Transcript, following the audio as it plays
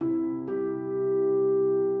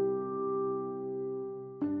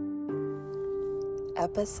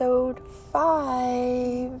episode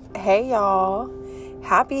 5. Hey y'all,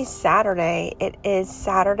 happy Saturday. It is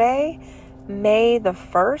Saturday, May the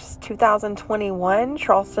 1st, 2021,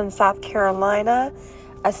 Charleston, South Carolina.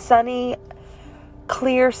 A sunny,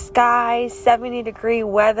 clear sky, 70-degree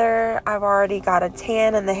weather. I've already got a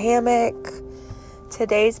tan in the hammock.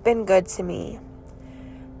 Today's been good to me.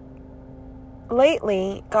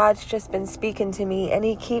 Lately, God's just been speaking to me, and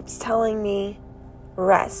he keeps telling me,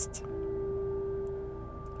 rest.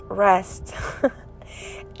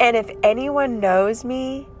 And if anyone knows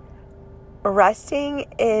me,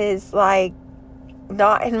 resting is like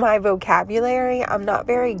not in my vocabulary. I'm not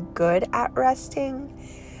very good at resting,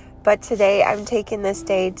 but today I'm taking this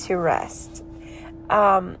day to rest.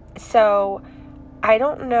 So I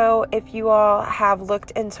don't know if you all have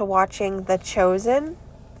looked into watching The Chosen.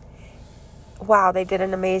 Wow, they did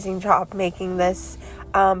an amazing job making this,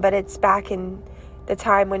 but it's back in the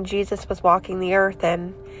time when Jesus was walking the earth,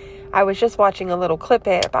 and I was just watching a little clip,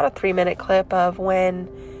 about a 3-minute clip of when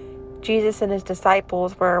Jesus and his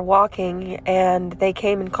disciples were walking and they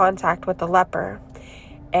came in contact with a leper.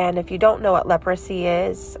 And if you don't know what leprosy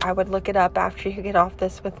is, I would look it up after you get off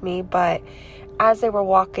this with me. But as they were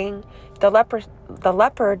walking, the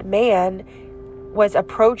leopard man was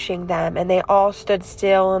approaching them, and they all stood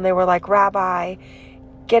still and they were like, "Rabbi,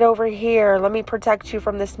 get over here. Let me protect you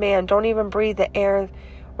from this man. Don't even breathe the air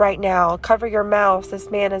right now. Cover your mouth. This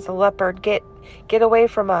man is a leopard. Get away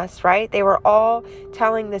from us," right? They were all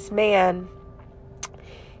telling this man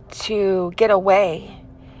to get away.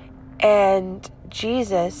 And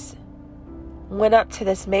Jesus went up to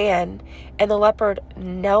this man, and the leopard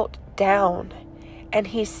knelt down, and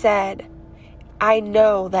he said, "I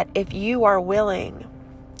know that if you are willing,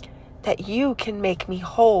 that you can make me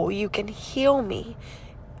whole. You can heal me."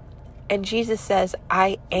 And Jesus says,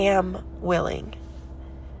 "I am willing."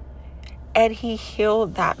 And he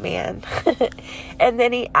healed that man. And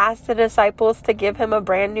then he asked the disciples to give him a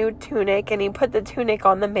brand new tunic, and he put the tunic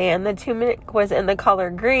on the man. The tunic was in the color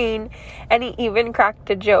green, and he even cracked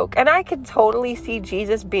a joke. And I could totally see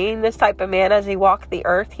Jesus being this type of man as he walked the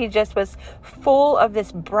earth. He just was full of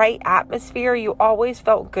this bright atmosphere. You always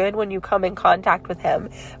felt good when you come in contact with him.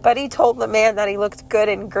 But he told the man that he looked good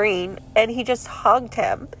in green, and he just hugged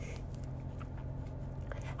him.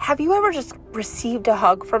 Have you ever just received a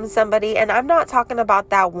hug from somebody? And I'm not talking about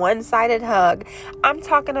that one-sided hug. I'm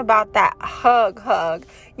talking about that hug.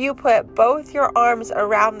 You put both your arms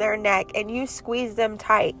around their neck and you squeeze them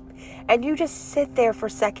tight. And you just sit there for a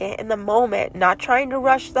second in the moment, not trying to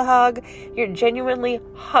rush the hug. You're genuinely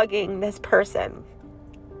hugging this person.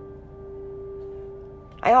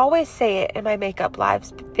 I always say it in my Makeup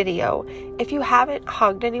Lives video. If you haven't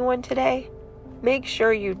hugged anyone today, make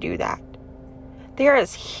sure you do that. There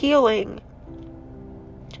is healing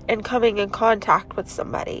in coming in contact with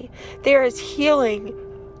somebody. There is healing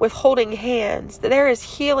with holding hands. There is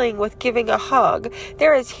healing with giving a hug.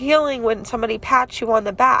 There is healing when somebody pats you on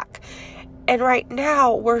the back. And right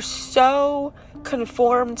now, we're so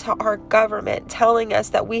conformed to our government telling us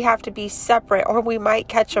that we have to be separate or we might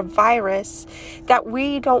catch a virus, that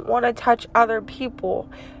we don't want to touch other people.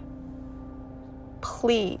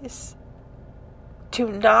 Please do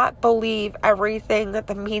not believe everything that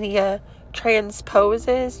the media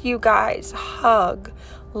transposes. You guys, hug,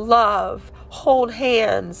 love, hold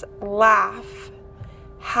hands, laugh.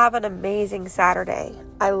 Have an amazing Saturday.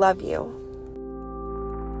 I love you.